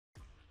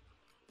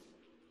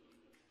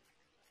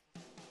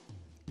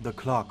The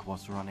clock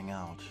was running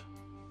out.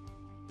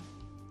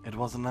 It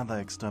was another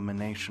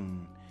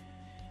extermination.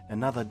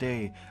 Another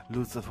day,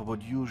 Lucifer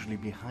would usually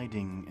be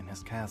hiding in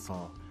his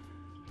castle,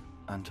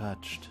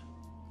 untouched,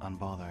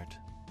 unbothered.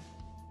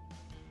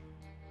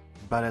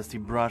 But as he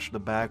brushed the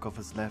back of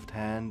his left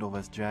hand over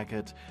his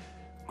jacket,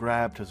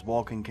 grabbed his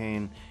walking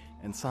cane,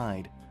 and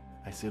sighed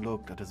as he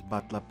looked at his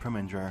butler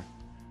Preminger,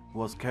 who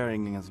was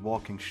carrying his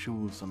walking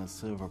shoes on a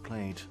silver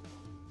plate,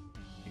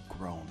 he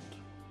groaned.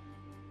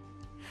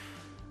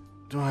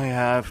 "Do I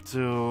have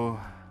to?"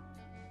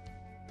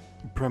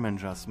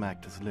 Preminger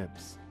smacked his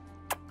lips.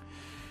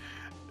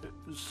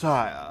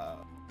 Sire,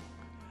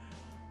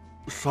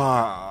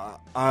 I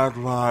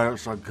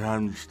advise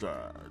against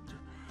it.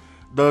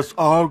 There's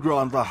anger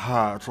on the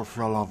heart of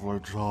your lovely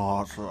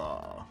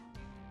daughter.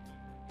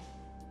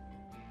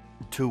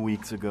 2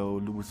 weeks ago,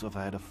 Lucifer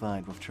had a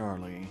fight with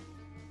Charlie.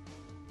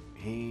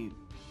 He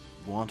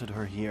wanted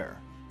her here,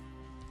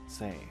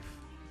 safe.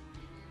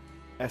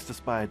 As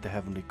despite the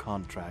heavenly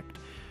contract,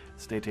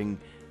 stating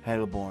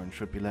Hellborn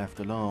should be left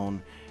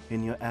alone, he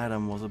knew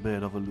Adam was a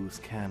bit of a loose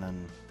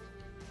cannon,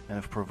 and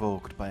if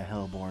provoked by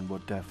Hellborn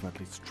would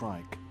definitely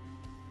strike.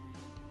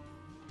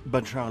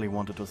 But Charlie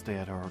wanted to stay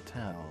at her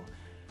hotel,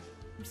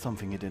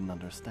 something he didn't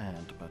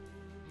understand, but,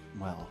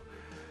 well,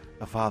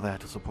 a father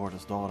had to support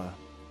his daughter,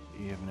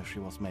 even if she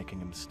was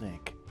making a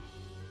mistake.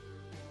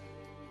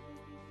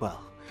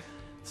 Well,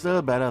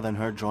 still better than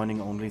her joining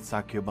only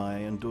succubi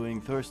and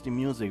doing thirsty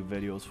music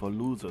videos for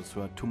losers who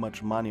had too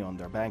much money on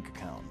their bank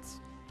accounts.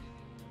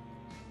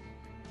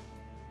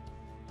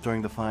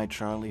 During the fight,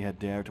 Charlie had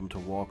dared him to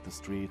walk the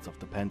streets of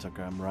the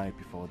Pentagram right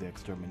before the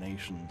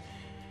extermination,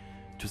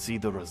 to see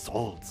the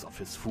results of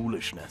his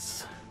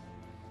foolishness,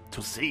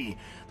 to see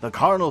the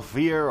carnal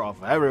fear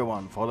of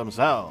everyone for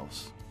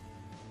themselves.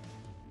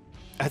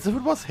 As if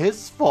it was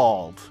his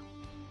fault.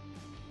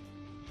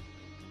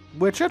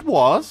 Which it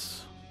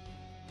was.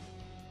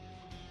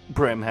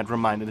 Prim had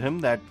reminded him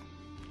that,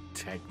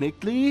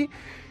 technically,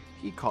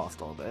 he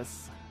caused all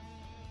this.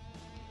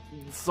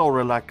 So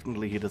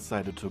reluctantly he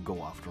decided to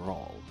go after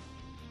all.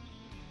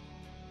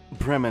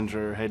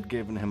 Preminger had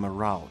given him a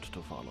route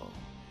to follow.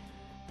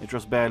 It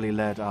just barely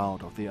led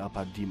out of the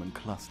upper demon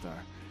cluster,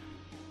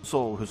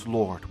 so his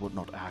lord would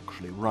not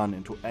actually run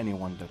into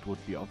anyone that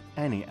would be of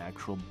any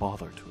actual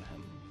bother to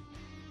him.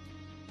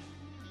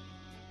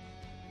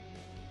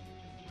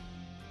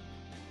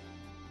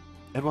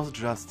 It was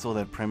just so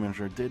that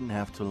Preminger didn't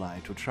have to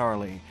lie to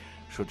Charlie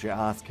should she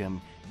ask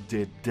him,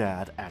 did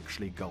Dad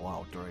actually go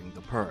out during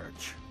the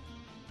purge?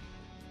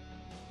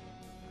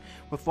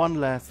 With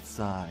one last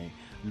sigh,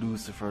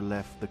 Lucifer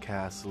left the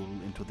castle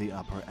into the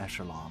upper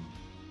echelon.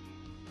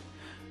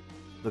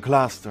 The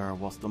cluster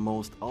was the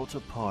most outer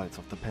part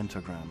of the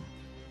pentagram,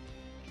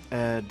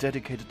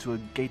 dedicated to a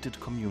gated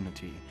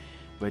community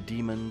where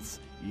demons,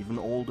 even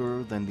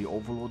older than the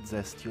Overlord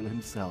Zestial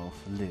himself,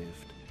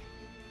 lived.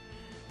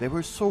 They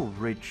were so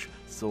rich,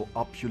 so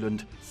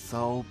opulent,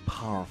 so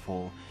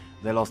powerful,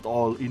 they lost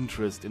all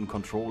interest in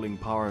controlling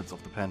parts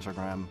of the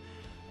pentagram,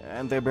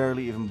 and they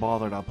barely even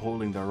bothered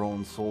upholding their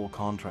own soul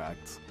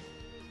contracts.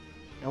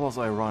 It was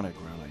ironic,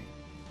 really.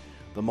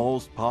 The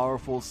most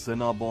powerful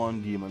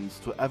sinner-born demons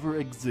to ever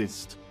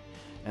exist,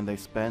 and they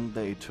spent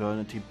their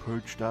eternity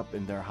perched up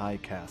in their high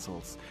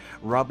castles,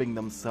 rubbing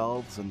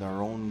themselves in their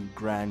own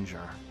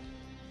grandeur,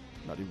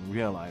 not even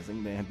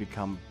realizing they had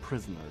become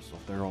prisoners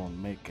of their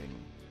own making.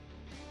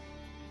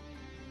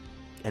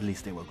 At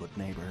least they were good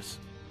neighbors.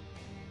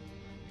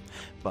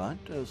 But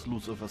as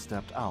Lucifer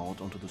stepped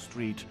out onto the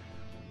street,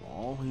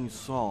 all he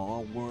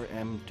saw were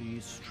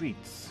empty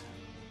streets.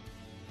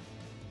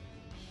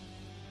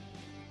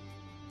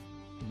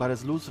 But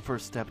as Lucifer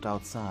stepped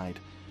outside,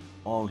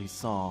 all he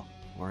saw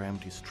were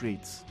empty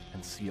streets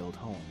and sealed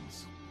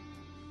homes.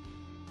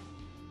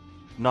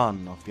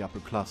 None of the upper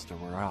cluster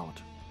were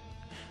out.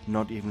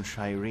 Not even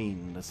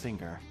Shireen, the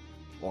singer,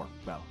 or,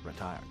 well,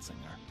 retired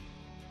singer.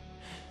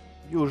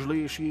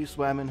 Usually she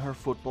swam in her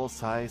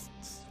football-sized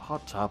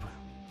hot tub.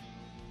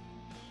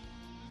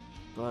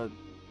 But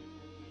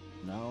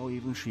now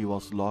even she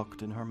was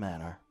locked in her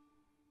manor,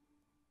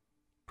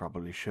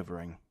 probably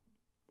shivering.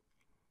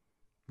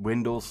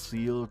 Windows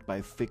sealed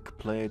by thick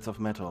plates of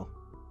metal.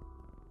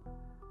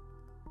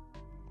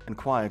 And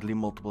quietly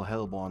multiple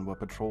Hellborn were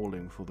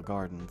patrolling through the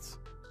gardens,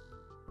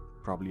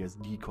 probably as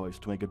decoys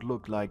to make it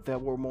look like there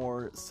were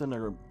more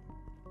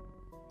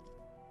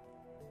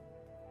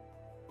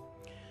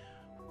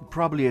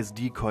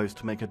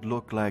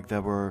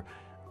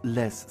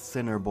less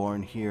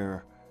sinner-born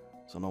here,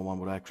 so no one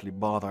would actually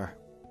bother.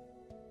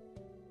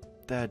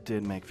 That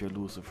did make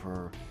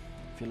Lucifer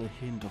feel a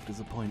hint of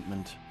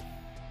disappointment.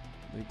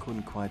 They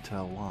couldn't quite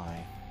tell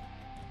why.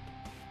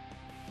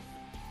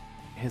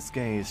 His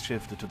gaze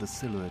shifted to the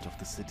silhouette of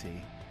the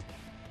city.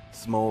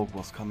 Smoke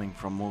was coming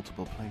from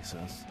multiple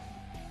places.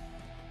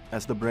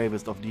 As the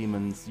bravest of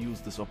demons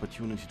used this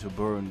opportunity to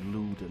burn,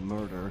 loot, and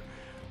murder,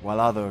 while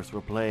others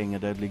were playing a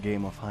deadly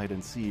game of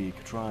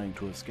hide-and-seek, trying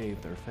to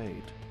escape their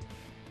fate.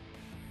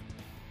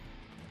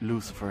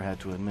 Lucifer had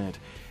to admit,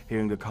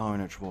 hearing the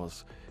carnage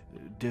was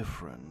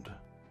different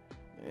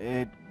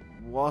It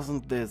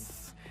wasn't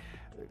this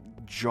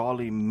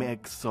jolly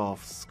mix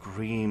of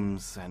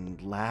screams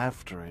and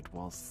laughter. It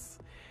was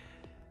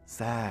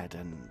sad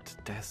and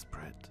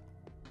desperate.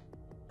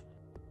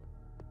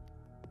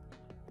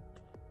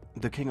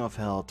 The King of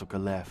Hell took a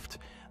left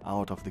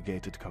out of the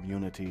gated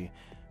community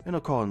in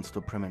accordance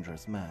to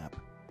Preminger's map.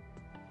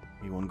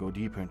 He won't go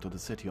deeper into the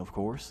city, of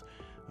course,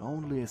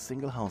 only a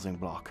single housing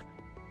block.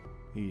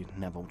 He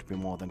never would be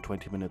more than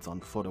 20 minutes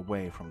on foot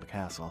away from the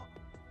castle.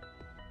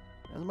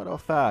 As a matter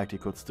of fact, he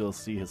could still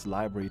see his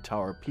library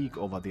tower peek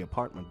over the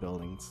apartment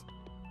buildings.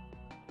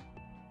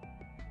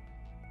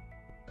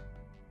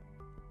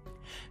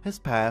 His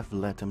path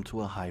led him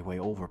to a highway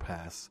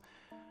overpass.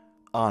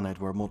 On it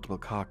were multiple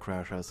car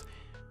crashes.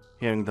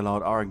 Hearing the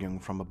loud arguing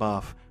from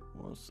above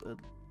was a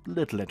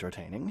little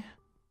entertaining.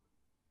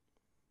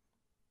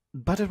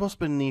 But it was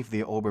beneath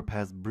the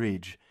overpass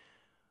bridge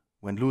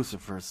when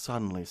Lucifer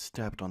suddenly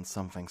stepped on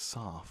something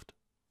soft.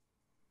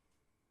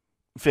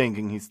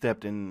 Thinking he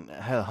stepped in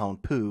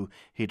hellhound poo,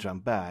 he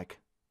jumped back.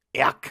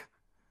 Yuck!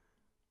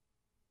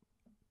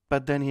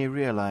 But then he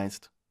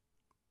realized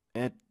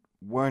it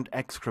weren't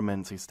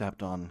excrements he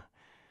stepped on,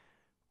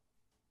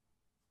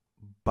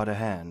 but a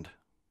hand.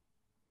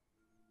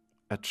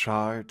 A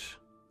charred,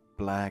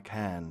 black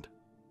hand.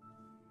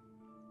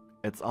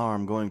 Its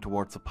arm going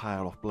towards a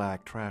pile of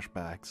black trash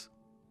bags.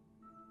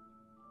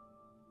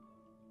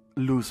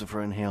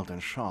 Lucifer inhaled in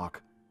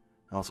shock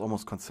and was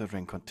almost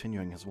considering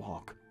continuing his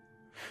walk.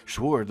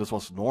 Sure, this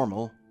was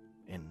normal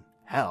in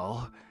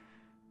hell,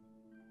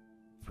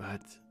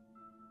 but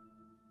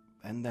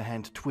then the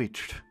hand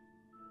twitched.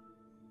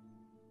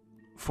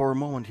 For a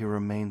moment he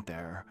remained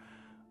there,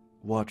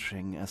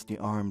 watching as the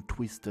arm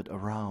twisted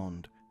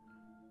around.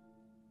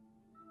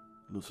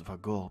 Lucifer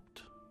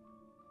gulped,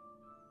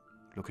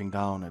 looking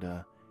down at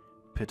a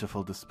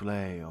pitiful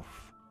display of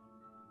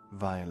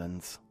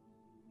violence.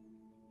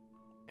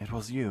 It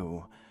was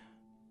you,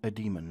 a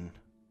demon,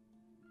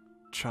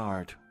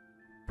 charred,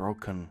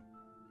 broken,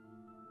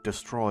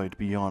 destroyed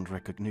beyond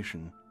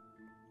recognition.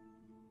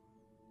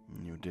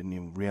 You didn't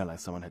even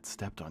realize someone had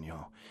stepped on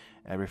you.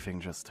 Everything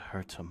just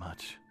hurt too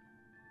much.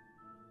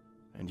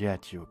 And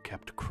yet you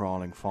kept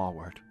crawling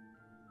forward,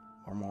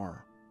 or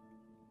more,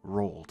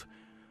 rolled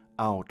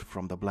out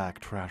from the black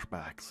trash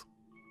bags.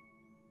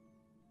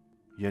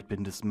 You had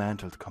been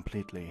dismantled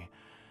completely,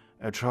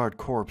 a charred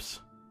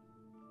corpse,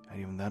 and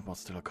even that was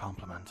still a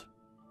compliment.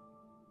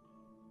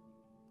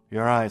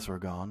 Your eyes were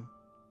gone,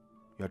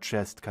 your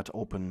chest cut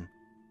open,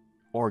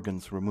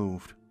 organs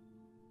removed,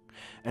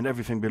 and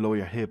everything below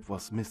your hip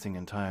was missing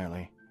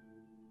entirely.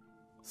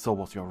 So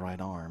was your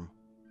right arm.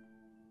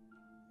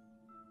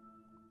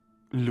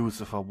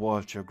 Lucifer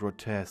watched your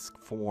grotesque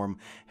form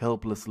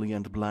helplessly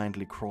and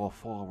blindly crawl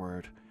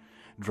forward,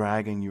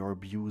 dragging your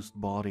abused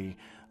body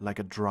like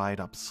a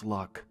dried-up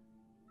slug.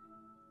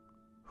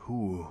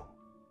 Who,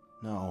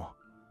 no,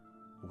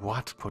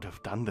 what could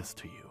have done this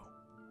to you?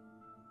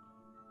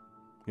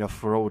 Your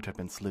throat had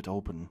been slit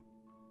open.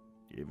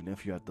 Even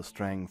if you had the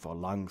strength or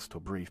lungs to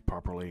breathe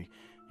properly,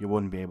 you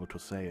wouldn't be able to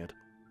say it.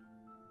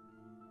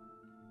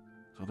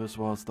 So this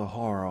was the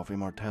horror of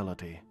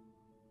immortality.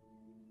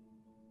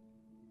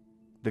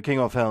 The King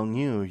of Hell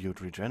knew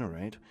you'd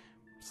regenerate,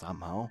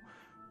 somehow.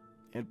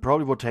 It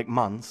probably would take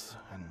months,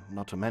 and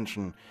not to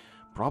mention,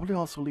 probably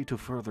also lead to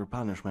further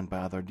punishment by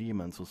other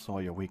demons who saw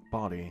your weak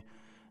body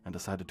and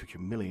decided to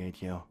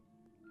humiliate you.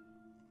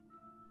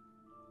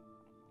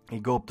 He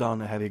gulped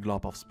down a heavy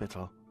glob of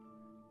spittle.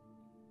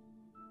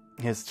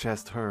 His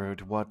chest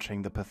hurt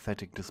watching the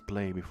pathetic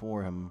display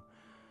before him.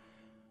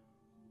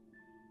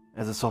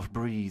 As a soft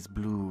breeze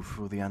blew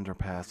through the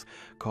underpass,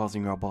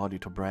 causing your body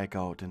to break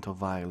out into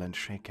violent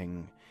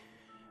shaking.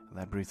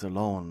 That breeze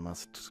alone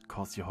must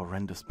cause you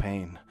horrendous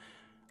pain,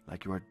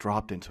 like you were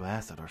dropped into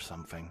acid or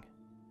something.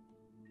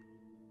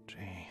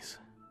 Jeez.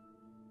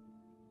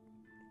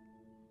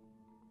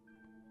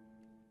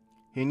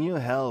 He knew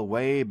hell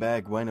way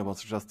back when it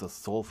was just a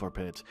sulfur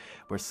pit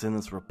where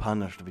sinners were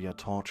punished via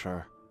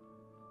torture.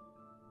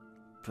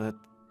 But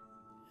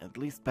at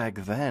least back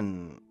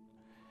then,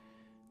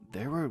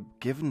 they were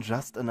given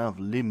just enough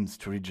limbs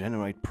to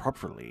regenerate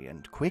properly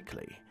and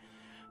quickly.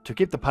 To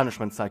keep the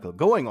punishment cycle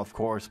going, of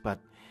course, but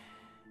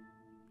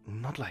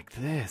not like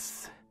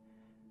this.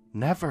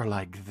 Never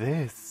like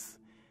this.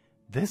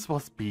 This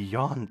was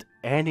beyond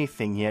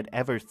anything he had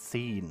ever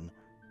seen.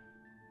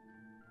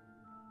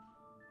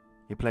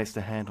 He placed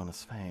a hand on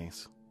his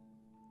face,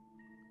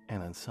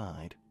 and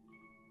inside.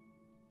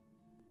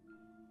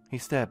 He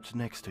stepped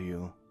next to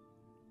you,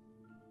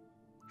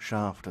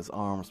 shoved his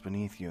arms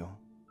beneath you,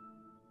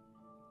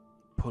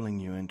 pulling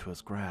you into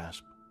his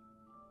grasp.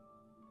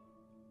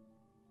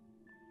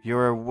 You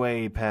were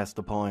way past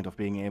the point of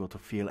being able to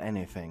feel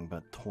anything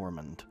but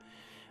torment.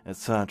 As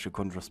such, you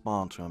couldn't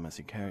respond to him as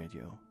he carried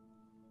you.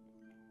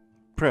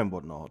 Prim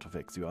would know how to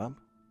fix you up.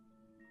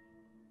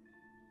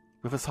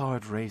 With his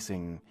heart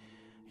racing,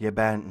 he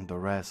abandoned the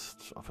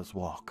rest of his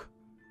walk,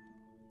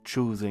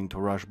 choosing to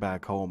rush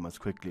back home as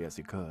quickly as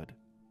he could.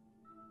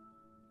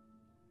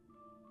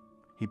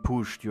 He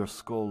pushed your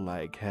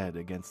skull-like head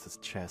against his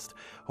chest,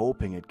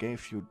 hoping it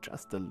gave you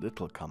just a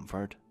little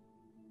comfort.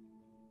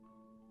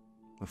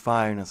 With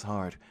fire in his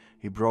heart,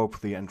 he broke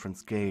the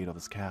entrance gate of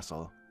his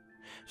castle,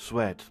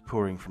 sweat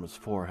pouring from his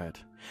forehead.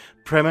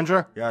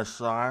 "Preminger?" "Yes,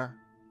 sire."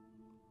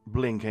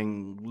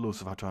 Blinking,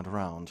 Lucifer turned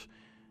around.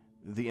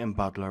 The imp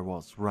butler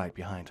was right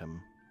behind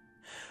him.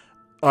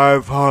 "I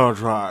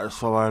apologize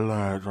for my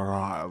late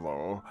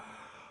arrival.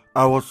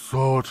 I was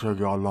sorting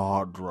your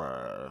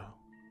laundry."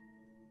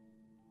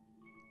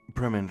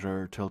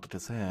 Preminger tilted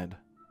his head,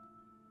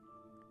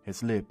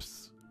 his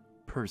lips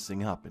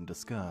pursing up in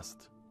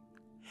disgust.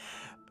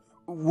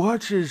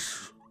 "What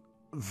is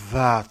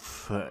that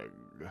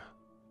thing?"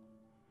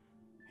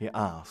 he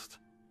asked,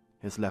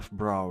 his left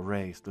brow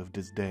raised with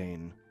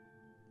disdain.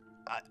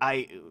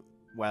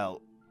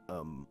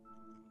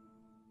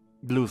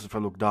 Lucifer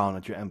looked down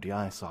at your empty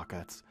eye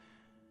sockets.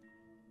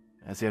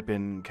 As he had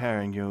been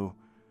carrying you,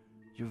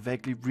 you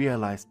vaguely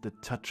realized the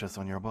touches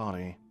on your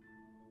body.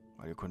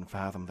 While you couldn't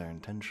fathom their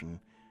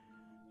intention,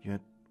 you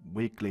had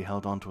weakly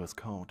held onto his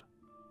coat.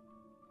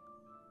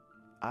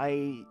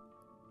 I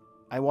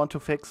want to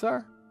fix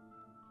her?"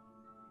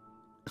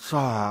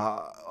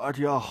 "Sir, what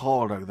you're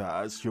holding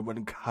there is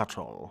human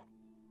cattle."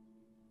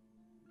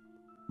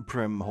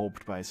 Prim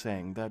hoped by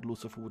saying that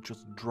Lucifer would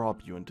just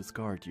drop you and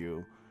discard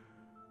you,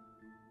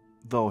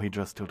 though he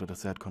just tilted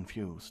his head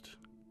confused.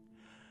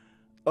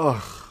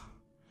 "Ugh.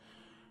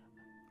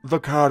 The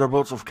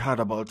cannibals of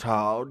Cannibal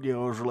Town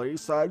usually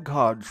sign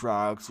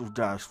contracts with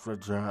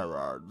desperate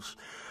demons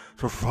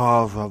to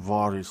farm their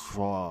bodies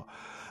for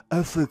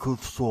ethical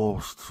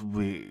sourced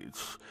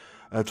meat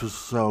and to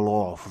sell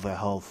off their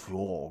healthy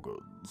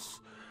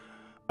organs.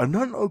 An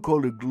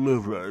alcoholic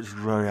liver is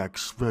very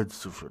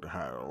expensive in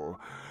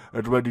hell,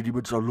 and many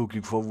demons are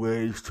looking for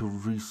ways to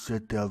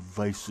reset their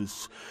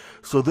vices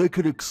so they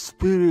can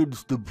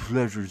experience the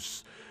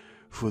pleasures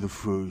for the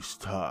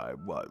first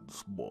time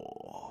once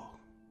more."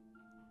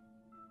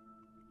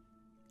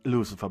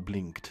 Lucifer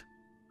blinked.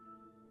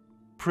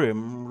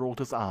 Prim rolled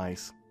his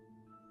eyes,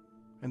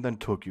 and then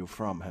took you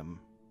from him.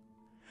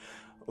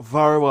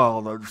 "Very well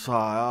then,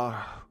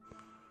 sire.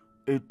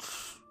 It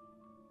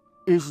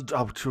isn't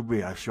up to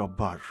me as your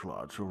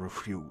butler to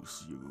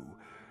refuse you.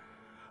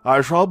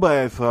 I shall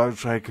bathe her and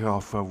take care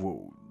of her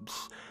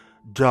wounds.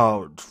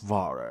 Don't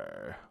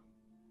worry."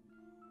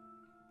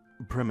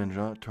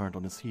 Preminger turned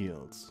on his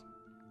heels.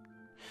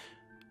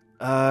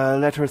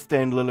 Let her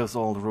stay in Lilith's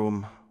old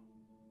room."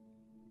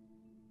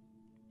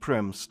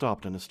 Prim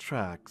stopped in his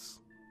tracks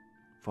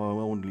for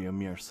only a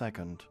mere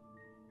second,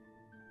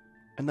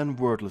 and then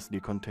wordlessly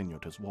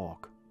continued his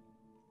walk.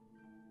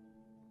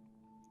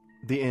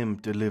 The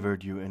imp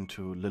delivered you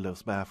into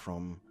Lilith's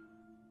bathroom,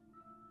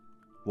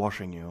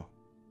 washing you,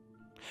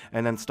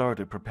 and then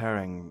started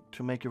preparing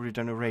to make your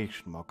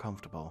regeneration more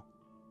comfortable.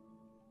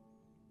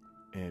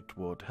 It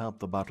would help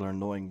the butler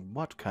knowing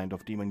what kind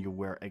of demon you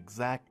were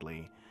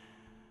exactly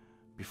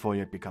before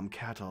you had become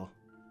cattle.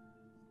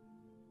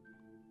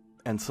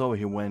 And so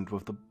he went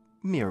with the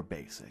mere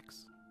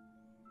basics.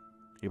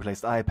 He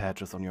placed eye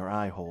patches on your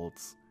eye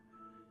holes,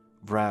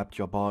 wrapped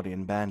your body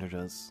in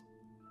bandages,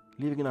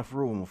 leaving enough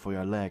room for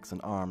your legs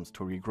and arms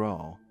to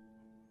regrow.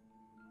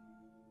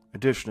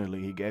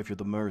 Additionally, he gave you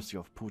the mercy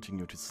of putting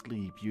you to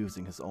sleep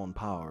using his own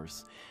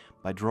powers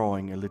by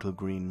drawing a little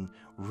green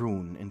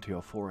rune into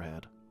your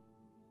forehead.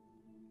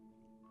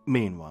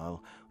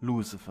 Meanwhile,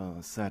 Lucifer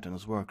sat in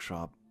his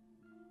workshop.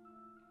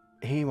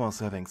 He was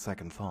having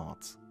second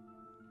thoughts.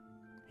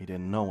 He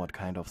didn't know what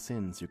kind of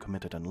sins you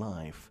committed in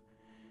life,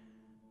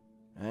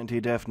 and he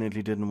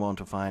definitely didn't want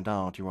to find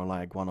out you were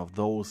like one of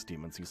those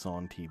demons he saw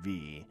on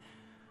TV,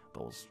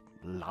 those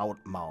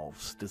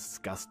loudmouths,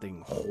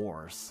 disgusting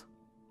whores.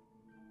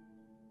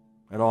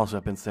 It also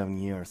had been 7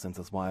 years since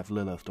his wife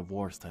Lilith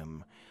divorced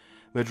him,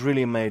 which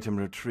really made him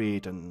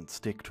retreat and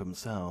stick to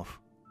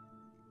himself.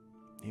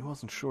 He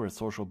wasn't sure his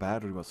social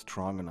battery was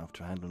strong enough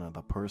to handle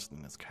another person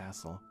in his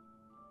castle.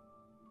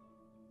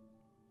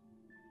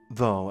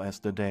 Though, as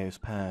the days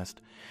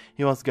passed,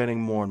 he was getting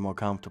more and more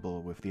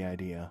comfortable with the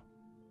idea.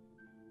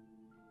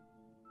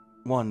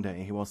 One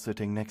day he was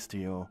sitting next to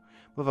you,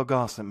 with a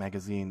gossip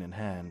magazine in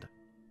hand,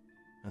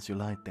 as you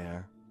lied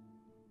there.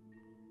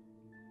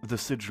 The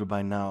sigil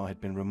by now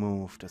had been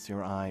removed as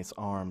your eyes,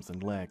 arms,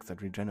 and legs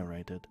had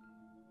regenerated.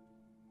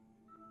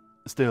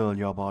 Still,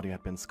 your body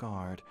had been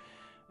scarred,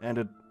 and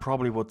it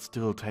probably would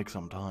still take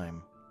some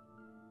time.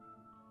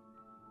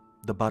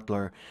 The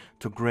butler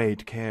took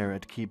great care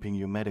at keeping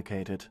you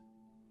medicated,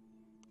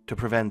 to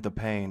prevent the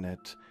pain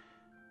at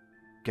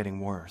getting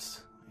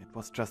worse. It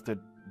was just a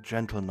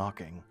gentle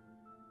knocking,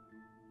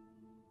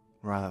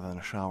 rather than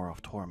a shower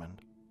of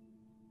torment.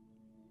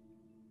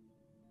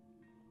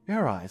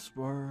 Your eyes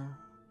were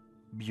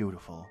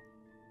beautiful,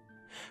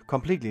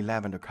 completely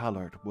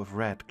lavender-colored with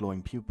red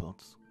glowing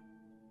pupils.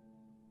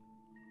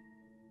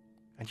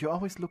 And you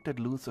always looked at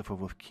Lucifer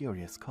with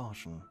curious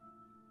caution.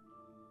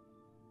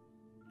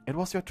 It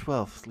was your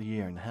 12th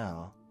year in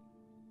hell.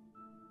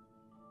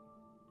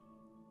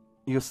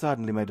 You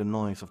suddenly made a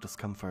noise of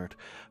discomfort,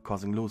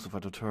 causing Lucifer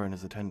to turn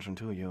his attention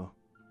to you.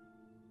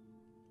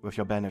 With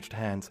your bandaged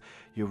hands,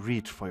 you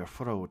reach for your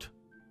throat.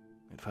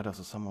 It felt as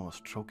if someone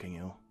was choking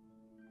you.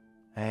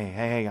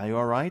 Hey, are you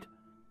alright?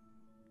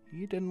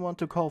 He didn't want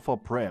to call for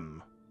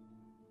Prim.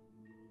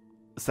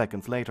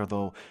 Seconds later,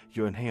 though,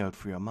 you inhaled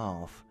through your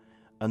mouth,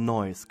 a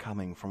noise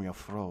coming from your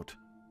throat,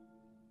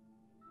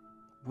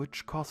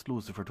 which caused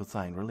Lucifer to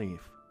sigh in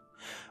relief.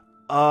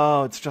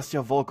 Oh, it's just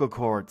your vocal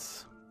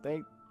cords.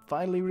 They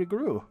finally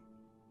regrew.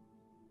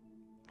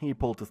 He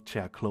pulled his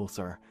chair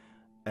closer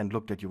and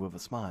looked at you with a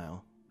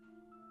smile.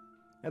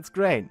 That's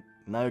great.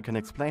 Now you can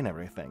explain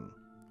everything.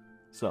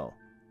 So,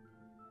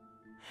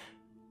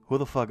 who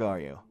the fuck are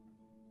you?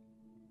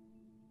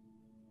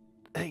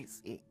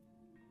 Daisy.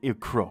 You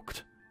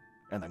croaked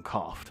and then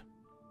coughed.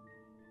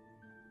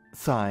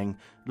 Sighing,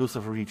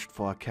 Lucifer reached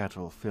for a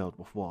kettle filled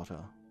with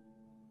water.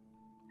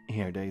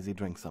 Here, Daisy,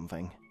 drink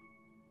something.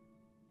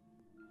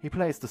 He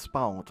placed the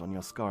spout on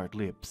your scarred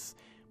lips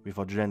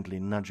before gently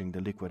nudging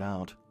the liquid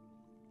out.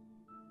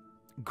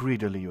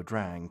 Greedily you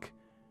drank.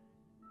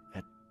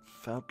 It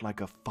felt like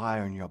a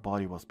fire in your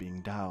body was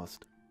being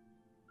doused.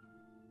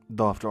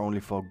 Though after only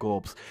 4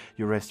 gulps,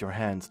 you raised your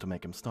hands to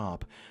make him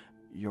stop.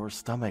 Your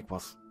stomach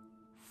was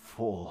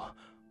full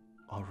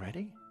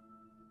already?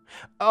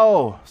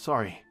 Oh,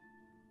 sorry.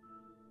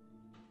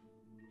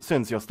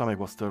 Since your stomach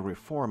was still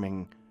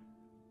reforming,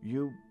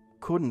 you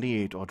couldn't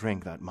eat or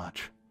drink that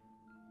much.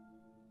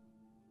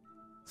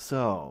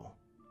 So,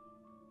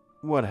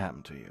 what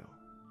happened to you?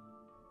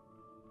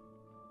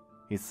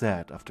 He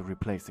said after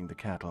replacing the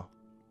kettle.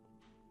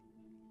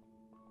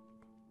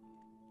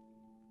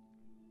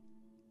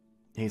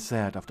 He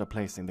said after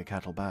placing the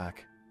kettle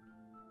back.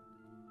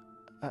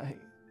 I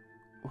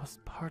was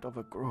part of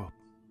a group.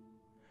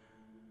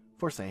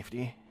 For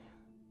safety.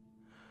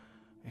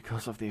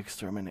 Because of the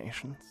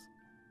exterminations.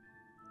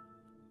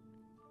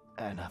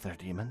 And other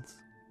demons.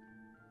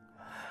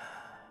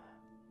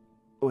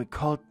 We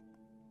called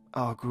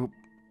our group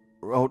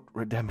Road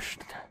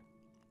Redemption.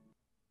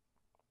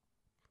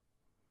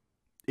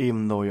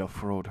 Even though your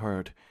throat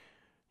hurt,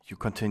 you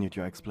continued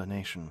your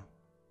explanation.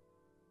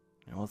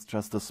 It was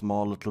just a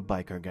small little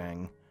biker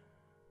gang.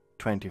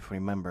 23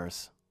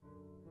 members.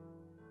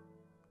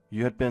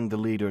 You had been the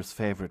leader's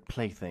favorite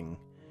plaything,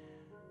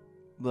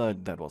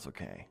 but that was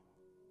okay.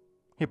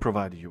 He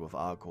provided you with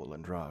alcohol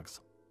and drugs.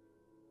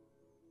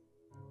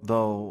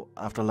 Though,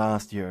 after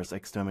last year's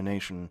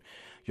extermination,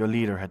 your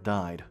leader had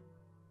died.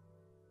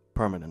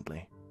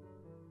 Permanently.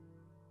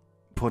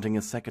 Putting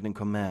his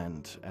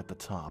second-in-command at the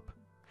top.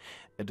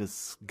 A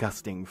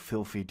disgusting,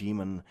 filthy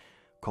demon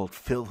called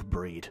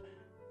Filthbreed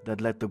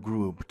that led the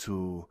group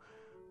to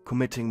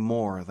committing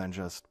more than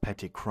just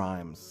petty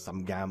crimes,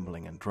 some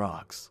gambling and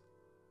drugs.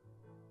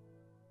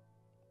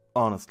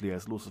 Honestly,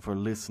 as Lucifer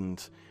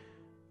listened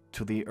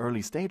to the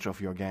early stage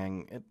of your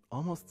gang, it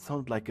almost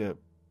sounded like a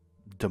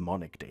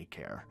demonic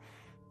daycare.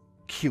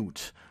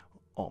 Cute,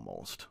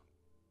 almost.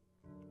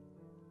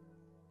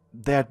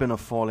 There had been a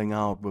falling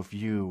out with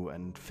you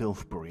and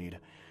Filthbreed,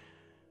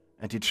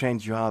 and he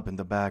chained you up in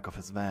the back of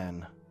his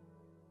van,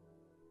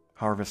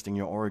 harvesting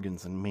your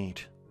organs and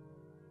meat.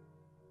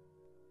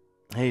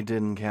 He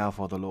didn't care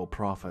for the low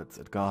profits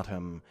it got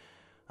him.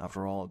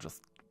 After all,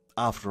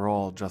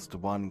 just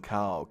one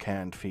cow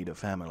can't feed a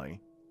family.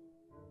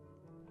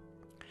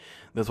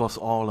 This was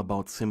all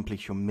about simply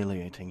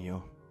humiliating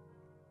you.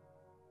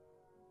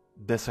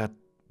 This had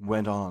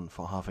went on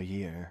for half a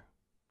year,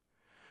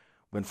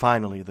 when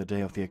finally the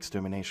day of the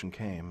extermination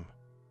came.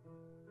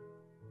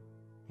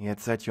 He had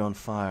set you on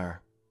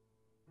fire,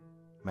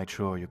 made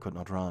sure you could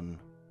not run.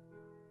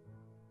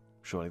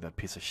 Surely that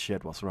piece of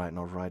shit was right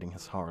now riding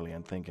his Harley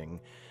and thinking,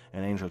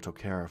 an angel took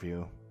care of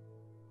you.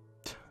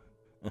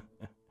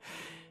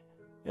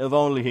 If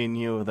only he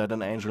knew that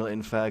an angel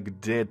in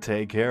fact did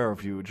take care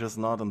of you, just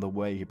not in the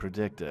way he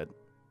predicted.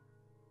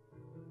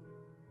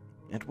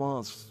 It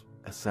was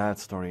a sad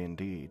story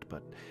indeed,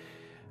 but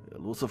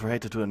Lucifer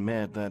hated to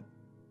admit that,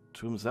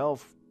 to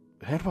himself,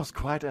 it was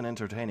quite an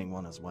entertaining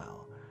one as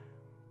well.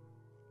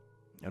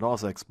 It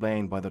also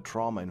explained why the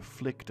trauma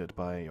inflicted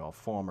by your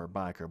former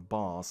biker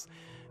boss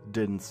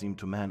didn't seem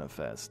to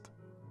manifest.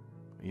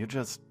 You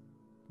just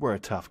were a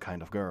tough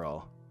kind of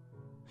girl.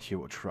 You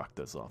would shrug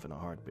this off in a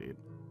heartbeat.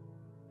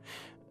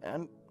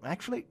 And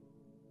actually,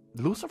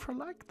 Lucifer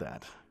liked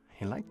that.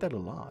 He liked that a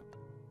lot.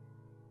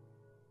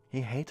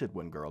 He hated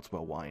when girls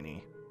were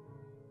whiny.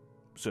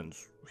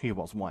 Since he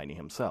was whiny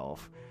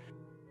himself,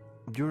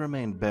 you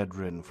remained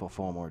bedridden for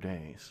 4 more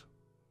days.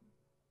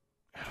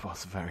 It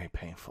was very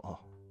painful.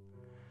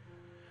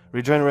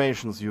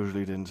 Regenerations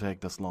usually didn't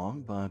take this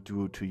long, but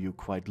due to you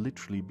quite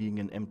literally being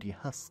an empty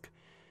husk,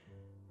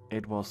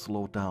 it was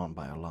slowed down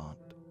by a lot.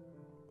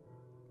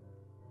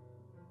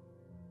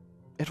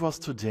 It was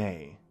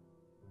today,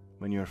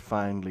 when you're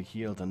finally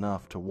healed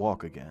enough to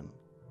walk again,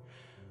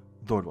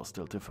 though it was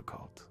still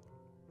difficult.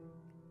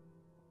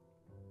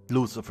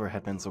 Lucifer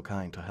had been so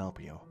kind to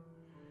help you.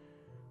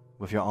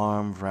 With your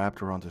arm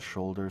wrapped around his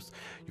shoulders,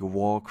 you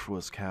walked through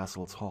his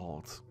castle's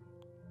halls.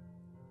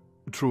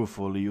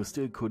 Truthfully, you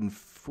still couldn't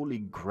fully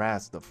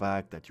grasp the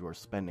fact that you were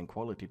spending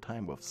quality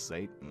time with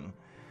Satan.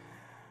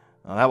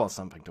 Well, that was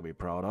something to be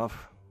proud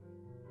of.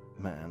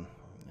 Man,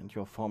 and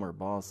your former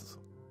boss...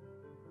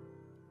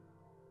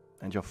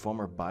 And your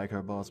former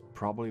biker boss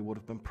probably would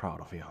have been proud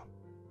of you.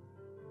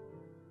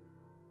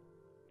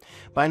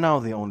 By now,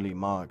 the only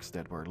marks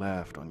that were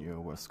left on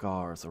you were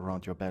scars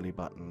around your belly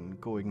button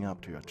going up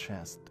to your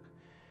chest.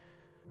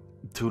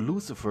 To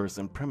Lucifer's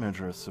and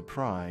Primoger's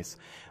surprise,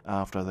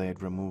 after they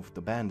had removed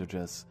the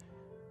bandages,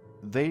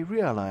 they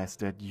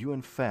realized that you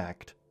in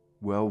fact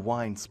were a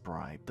wine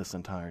sprite this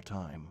entire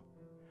time.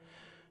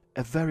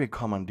 A very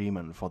common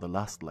demon for the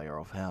lust layer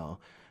of hell,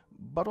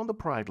 but on the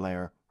pride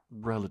layer,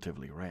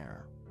 relatively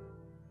rare.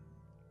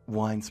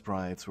 Wine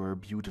sprites were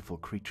beautiful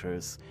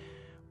creatures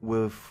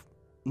with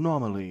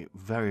normally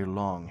very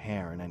long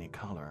hair in any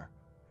color.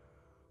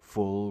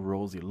 Full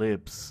rosy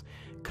lips,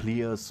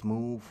 clear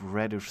smooth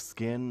reddish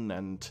skin,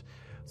 and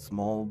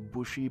small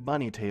bushy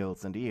bunny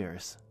tails and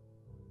ears.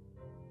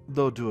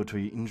 Though due to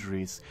your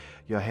injuries,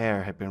 your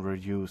hair had been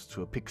reduced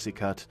to a pixie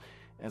cut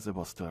as it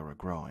was still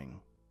regrowing.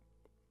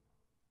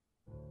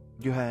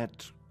 You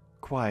had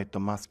quite the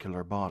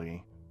muscular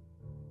body.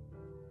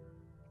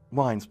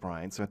 Wine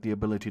sprites had the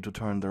ability to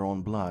turn their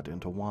own blood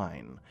into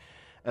wine,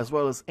 as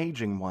well as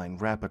aging wine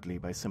rapidly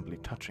by simply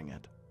touching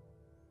it.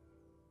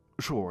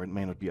 Sure, it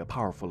may not be a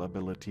powerful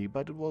ability,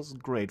 but it was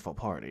great for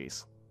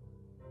parties.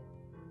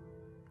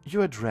 You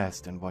were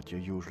dressed in what you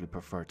usually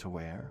prefer to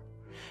wear,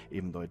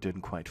 even though it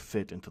didn't quite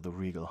fit into the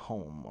regal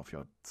home of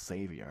your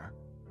savior.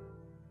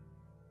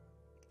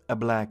 A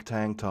black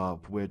tank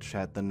top which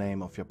had the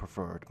name of your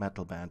preferred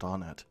metal band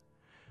on it,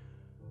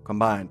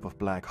 combined with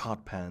black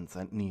hot pants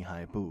and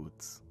knee-high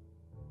boots.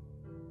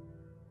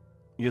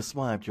 You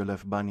swiped your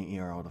left bunny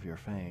ear out of your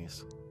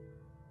face.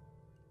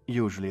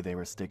 Usually they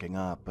were sticking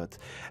up, but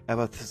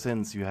ever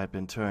since you had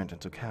been turned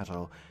into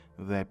cattle,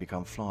 they'd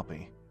become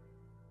floppy.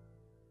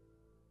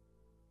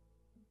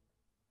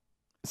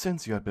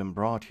 Since you had been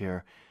brought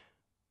here,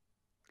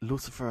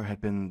 Lucifer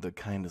had been the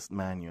kindest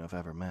man you have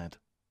ever met.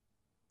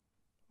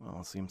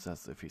 Well, seems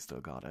as if he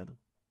still got it.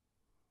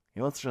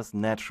 He was just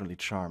naturally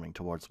charming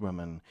towards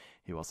women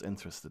he was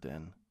interested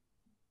in.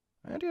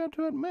 And he had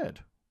to admit,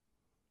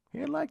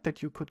 he liked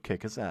that you could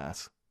kick his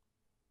ass.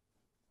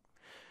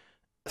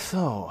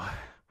 So,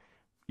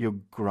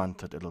 you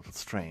grunted a little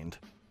strained.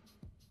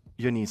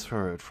 Your knees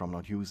hurt from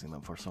not using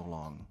them for so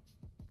long.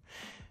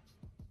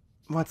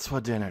 What's for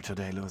dinner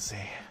today,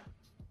 Lucy?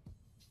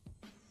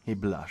 He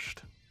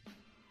blushed.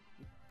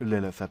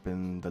 Lilith had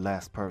been the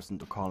last person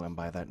to call him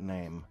by that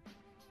name.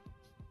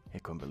 He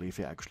couldn't believe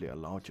he actually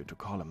allowed you to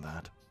call him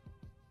that.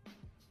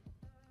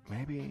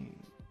 Maybe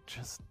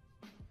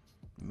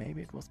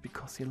it was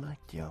because he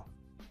liked you.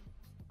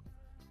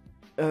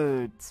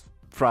 It's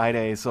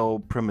Friday, so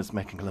Prim is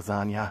making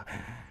lasagna.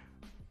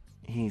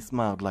 He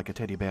smiled like a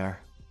teddy bear.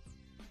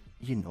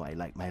 You know I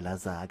like my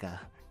lasagna.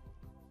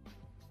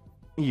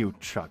 You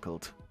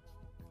chuckled.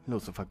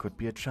 Lucifer could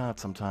be a child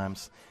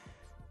sometimes,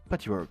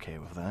 but you were okay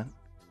with that.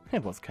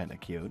 It was kinda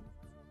cute.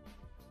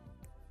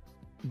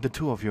 The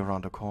two of you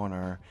around the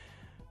corner,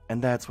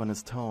 and that's when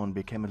his tone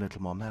became a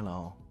little more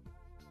mellow.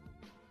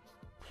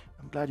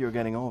 I'm glad you're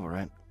getting over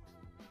it.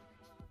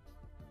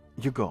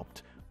 You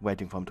gulped,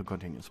 waiting for him to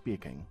continue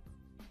speaking.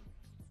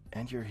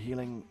 And you're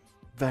healing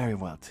very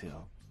well, too.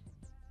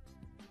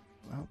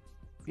 Well,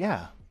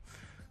 yeah.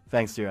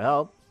 Thanks to your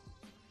help.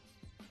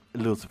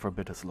 Lucifer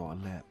bit his lower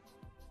lip.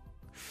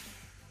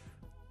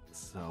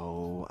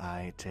 So,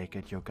 I take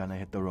it you're gonna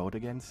hit the road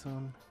again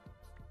soon?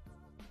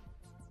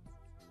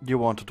 You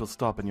wanted to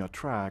stop in your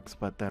tracks,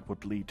 but that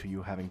would lead to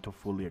you having to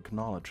fully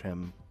acknowledge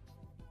him.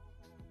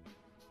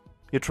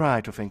 You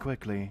tried to think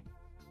quickly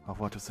of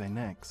what to say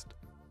next.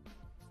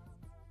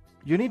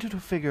 You needed to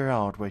figure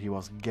out where he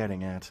was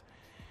getting at.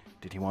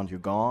 Did he want you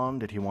gone?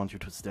 Did he want you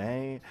to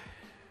stay?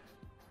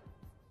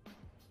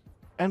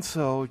 And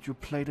so you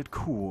played it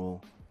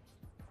cool,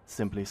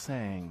 simply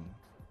saying,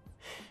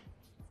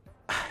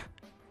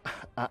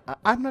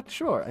 I'm not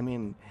sure. I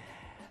mean,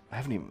 I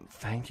haven't even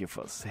thanked you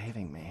for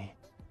saving me.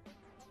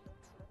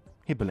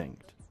 He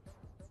blinked.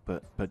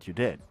 But you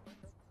did.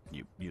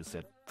 You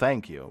said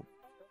thank you.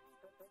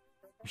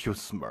 You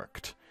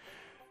smirked.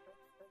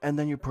 And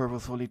then you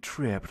purposefully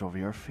tripped over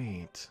your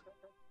feet.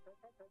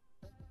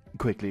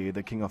 Quickly,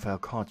 the King of Hell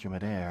caught you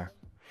midair,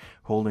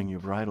 holding you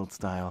bridal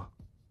style.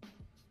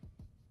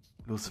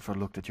 Lucifer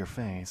looked at your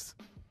face.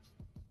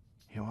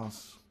 He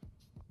was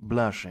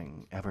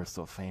blushing ever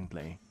so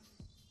faintly.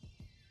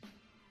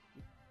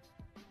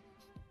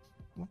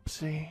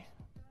 Whoopsie.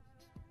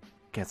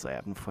 Guess I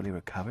haven't fully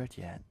recovered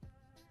yet.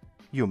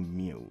 You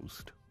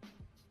mused,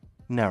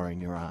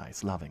 narrowing your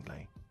eyes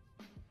lovingly.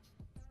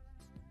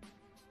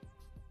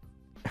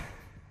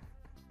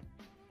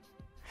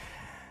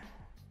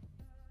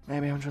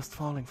 Maybe I'm just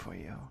falling for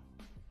you.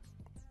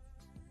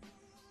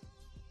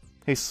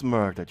 He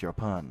smirked at your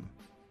pun.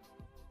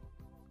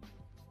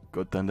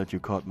 Good then that you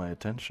caught my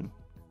attention.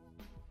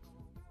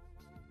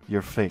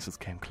 Your faces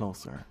came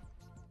closer.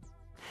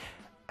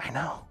 I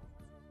know.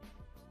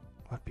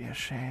 Would be a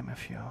shame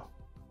if you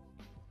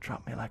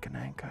dropped me like an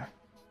anchor.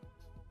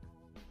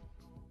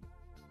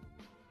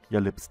 Your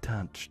lips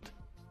touched,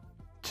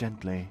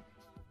 gently,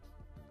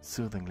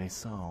 soothingly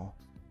so.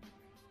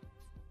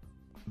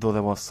 Though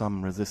there was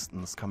some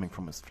resistance coming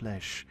from his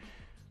flesh,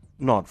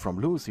 not from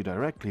Lucy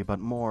directly, but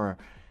more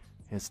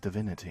his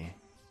divinity.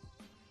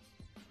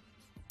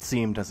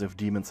 Seemed as if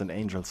demons and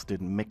angels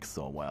didn't mix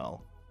so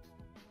well.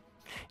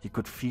 You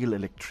could feel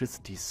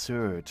electricity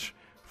surge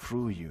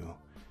through you,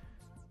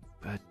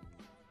 but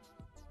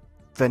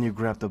then you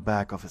grabbed the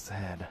back of his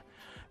head,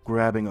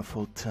 grabbing a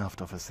full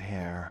tuft of his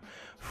hair,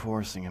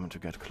 forcing him to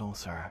get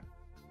closer.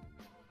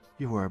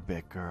 You were a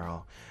big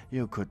girl.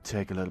 You could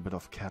take a little bit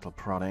of cattle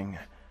prodding.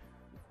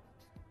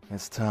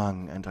 His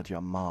tongue entered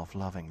your mouth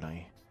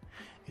lovingly.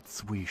 It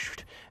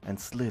swished and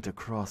slid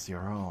across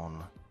your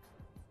own.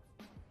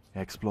 He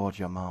explored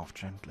your mouth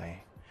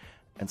gently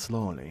and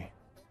slowly,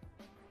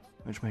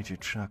 which made you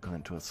chuckle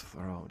into his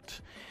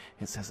throat.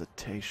 His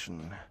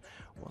hesitation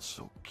was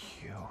so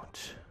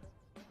cute.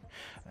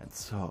 And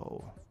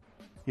so,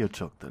 you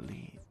took the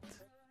lead.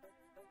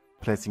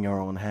 Placing your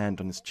own hand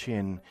on his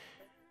chin,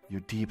 you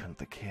deepened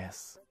the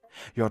kiss,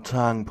 your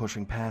tongue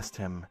pushing past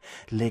him,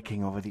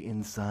 licking over the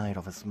inside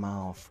of his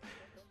mouth.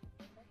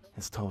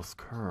 His toes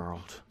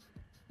curled.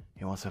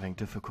 He was having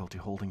difficulty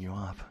holding you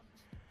up.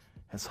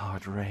 His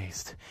heart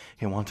raced.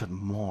 He wanted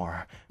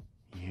more.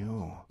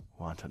 You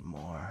wanted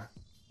more.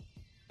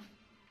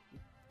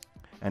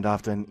 And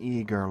after an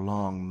eager,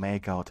 long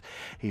makeout,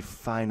 he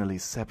finally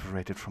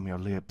separated from your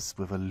lips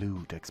with a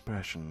lewd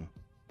expression.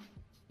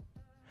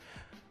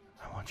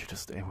 "I want you to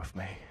stay with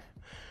me,"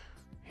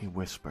 he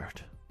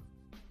whispered.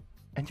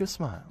 And you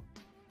smiled.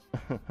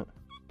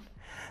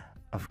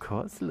 "Of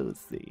course,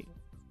 Lucy."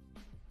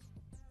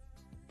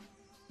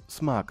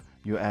 Smug,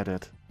 you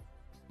added,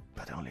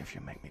 "But only if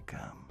you make me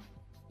come."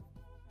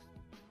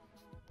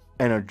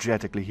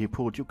 Energetically, he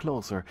pulled you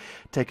closer,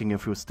 taking a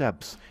few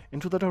steps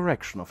into the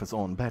direction of his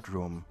own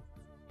bedroom.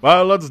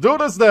 "Well, let's do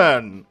this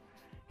then,"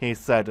 he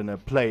said in a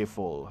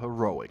playful,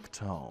 heroic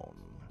tone.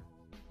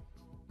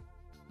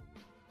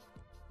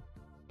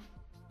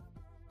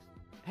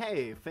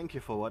 Hey, thank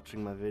you for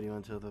watching my video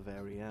until the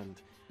very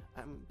end.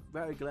 I'm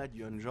very glad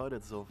you enjoyed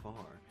it so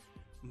far.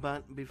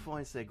 But before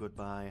I say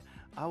goodbye,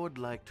 I would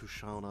like to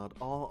shout out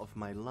all of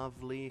my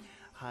lovely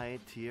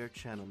high-tier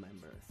channel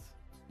members.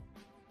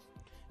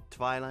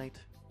 Twilight,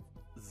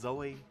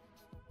 Zoe,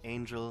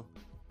 Angel,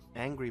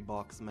 Angry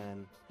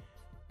Boxman,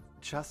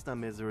 Chasta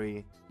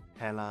Misery,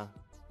 Hella,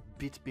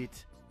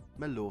 Bitbit,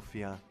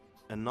 Melofia,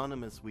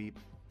 Anonymous Weep,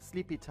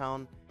 Sleepy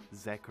Town,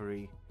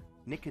 Zachary,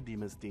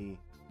 Nicodemus D,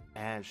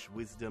 Ash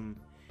Wisdom,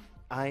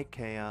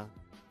 Ikea,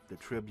 The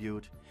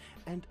Tribute,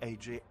 and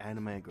AJ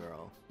Anime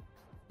Girl.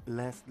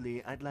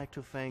 Lastly, I'd like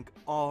to thank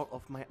all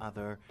of my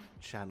other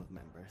channel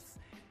members.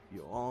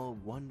 You're all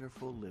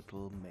wonderful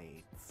little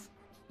mates.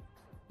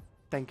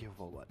 Thank you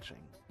for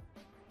watching.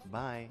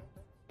 Bye.